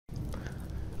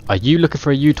Are you looking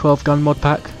for a U12 gun mod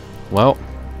pack? Well,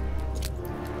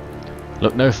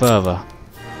 look no further,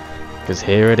 because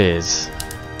here it is.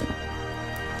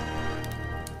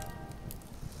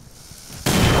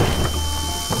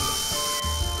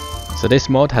 So this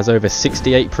mod has over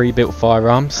 68 pre-built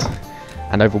firearms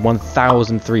and over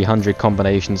 1,300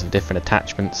 combinations of different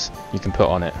attachments you can put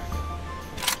on it.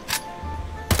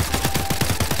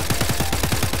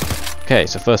 Okay,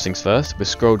 so first things first, we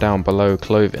scroll down below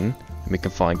clothing and we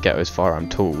can find Ghetto's firearm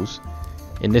tools.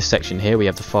 In this section here we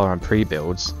have the firearm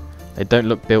pre-builds. They don't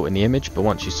look built in the image, but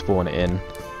once you spawn it in,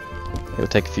 it'll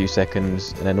take a few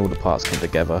seconds and then all the parts come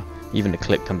together. Even the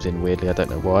clip comes in weirdly, I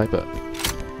don't know why, but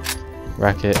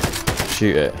rack it,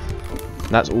 shoot it.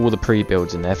 And that's all the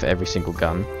pre-builds in there for every single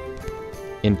gun.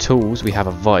 In tools we have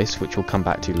a vice, which we'll come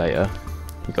back to later.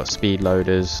 We've got speed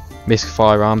loaders, misc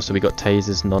firearms, so we got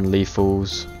tasers,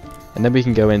 non-lethals. And then we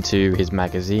can go into his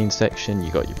magazine section,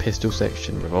 you got your pistol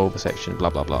section, revolver section, blah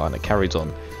blah blah, and it carries on.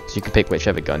 So you can pick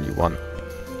whichever gun you want.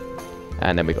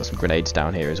 And then we got some grenades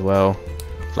down here as well,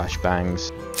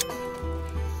 flashbangs.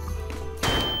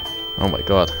 Oh my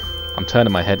god, I'm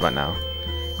turning my head right now.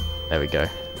 There we go,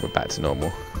 we're back to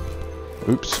normal.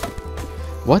 Oops.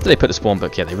 Why did they put the spawn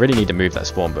book here? They really need to move that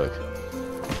spawn book.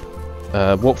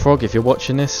 Warp Frog, if you're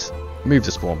watching this, move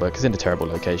the spawn book, it's in a terrible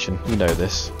location, you know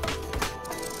this.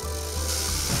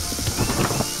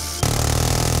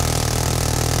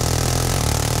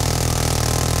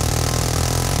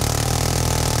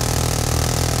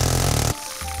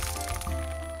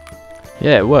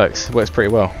 Yeah, it works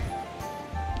pretty well.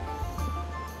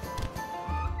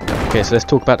 Okay, so let's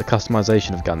talk about the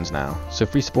customization of guns now. So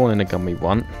if we spawn in a gun we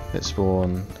want, let's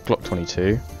spawn Glock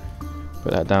 22,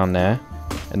 put that down there,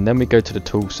 and then we go to the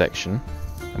tool section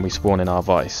and we spawn in our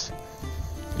vice.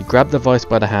 You grab the vice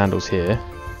by the handles here,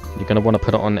 you're going to want to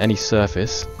put it on any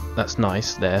surface that's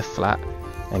nice, there, flat,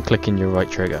 and click in your right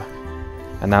trigger.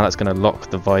 And now that's going to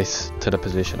lock the vice to the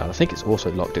position, and I think it's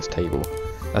also locked its table.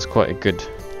 That's quite a good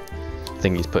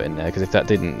thing he's put in there, because if that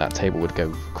didn't, that table would go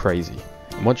crazy.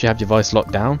 And once you have your vice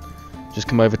locked down, just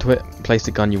come over to it, place the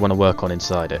gun you want to work on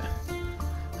inside it.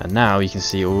 And now you can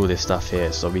see all this stuff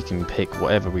here, so we can pick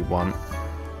whatever we want.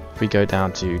 If we go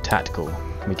down to tactical,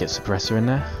 can we get suppressor in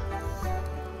there?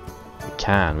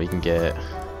 We can get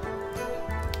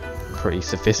a pretty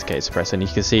sophisticated suppressor, and you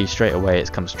can see straight away it's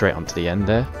come straight onto the end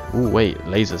there. Oh wait,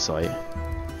 laser sight.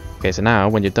 Okay, so now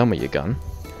when you're done with your gun,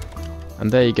 and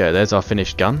there you go, there's our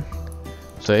finished gun.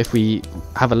 So if we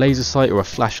have a laser sight or a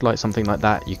flashlight, something like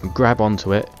that, you can grab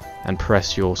onto it and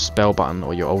press your spell button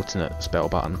or your alternate spell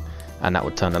button, and that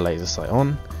would turn the laser sight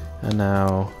on. And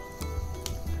now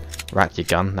rack your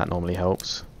gun, that normally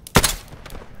helps,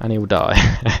 and he'll die.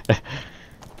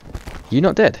 You're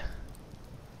not dead?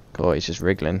 God, he's just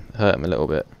wriggling, hurt him a little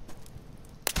bit.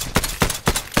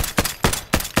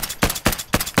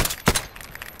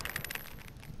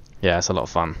 Yeah, it's a lot of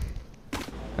fun.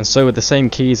 And so with the same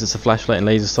keys as the flashlight and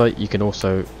laser sight, you can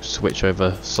also switch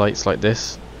over sights like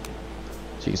this,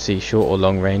 so you can see short or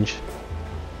long range.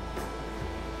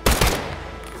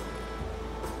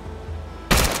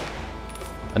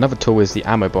 Another tool is the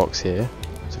ammo box here,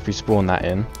 so if you spawn that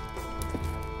in,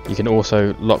 you can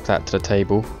also lock that to the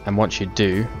table, and once you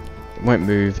do, it won't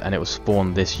move and it will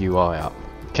spawn this UI up.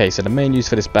 Okay, so the main use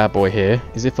for this bad boy here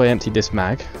is if I empty this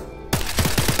mag,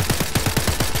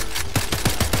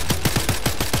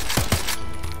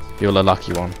 you're a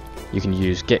lucky one. You can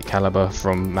use get caliber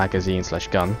from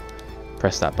magazine/gun,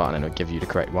 press that button and it'll give you the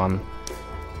correct one.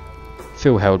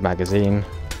 Fill held magazine,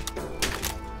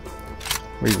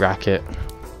 re-rack it,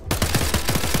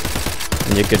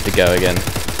 and you're good to go again.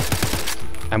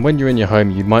 And when you're in your home,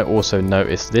 you might also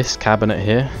notice this cabinet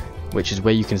here, which is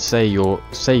where you can save your own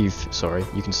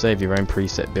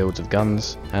preset builds of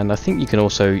guns. And I think you can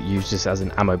also use this as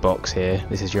an ammo box here.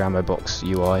 This is your ammo box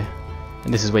UI.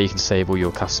 And this is where you can save all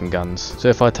your custom guns. So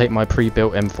if I take my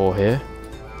pre-built M4 here,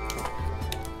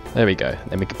 there we go.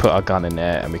 Then we can put our gun in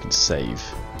there and we can save.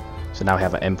 So now we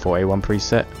have an M4A1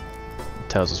 preset. It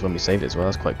tells us when we saved it as well,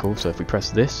 that's quite cool. So if we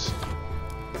press this,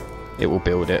 it will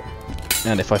build it.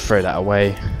 And if I throw that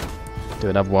away, do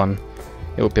another one,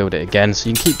 it will build it again. So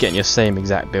you can keep getting your same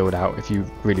exact build out if you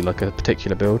really like a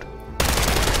particular build.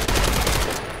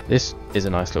 This is a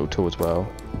nice little tool as well.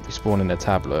 If you spawn in a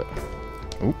tablet,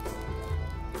 oop.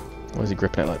 Why is he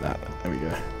gripping it like that? There we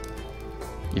go.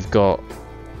 You've got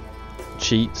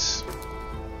cheats,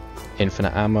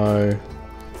 infinite ammo,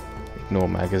 ignore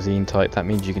magazine type. That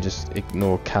means you can just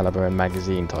ignore caliber and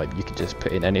magazine type. You can just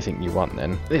put in anything you want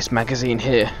then. This magazine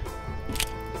here.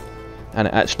 And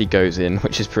it actually goes in,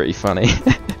 which is pretty funny.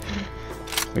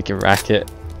 We can rack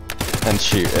it and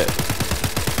shoot it.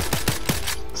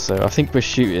 So So I think we're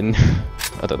shooting,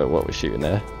 I don't know what we're shooting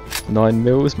there, 9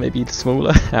 mils, maybe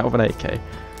smaller, out of an AK.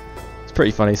 It's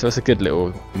pretty funny, so it's a good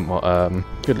little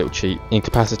cheat.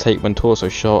 Incapacitate when torso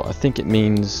shot, I think it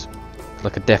means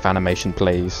like a death animation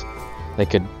plays. They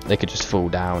could just fall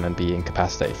down and be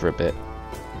incapacitated for a bit.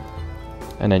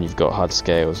 And then you've got HUD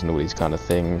scales and all these kind of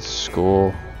things. Score,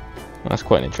 well, that's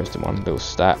quite an interesting one, little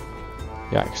stat.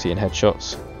 The accuracy in headshots.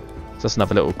 So that's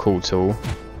another little cool tool.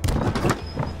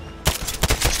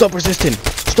 Stop resisting!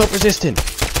 Stop resisting!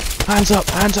 Hands up!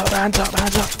 Hands up! Hands up!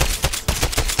 Hands up!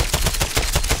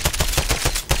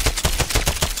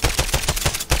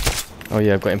 Oh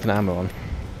yeah, I've got infinite ammo on.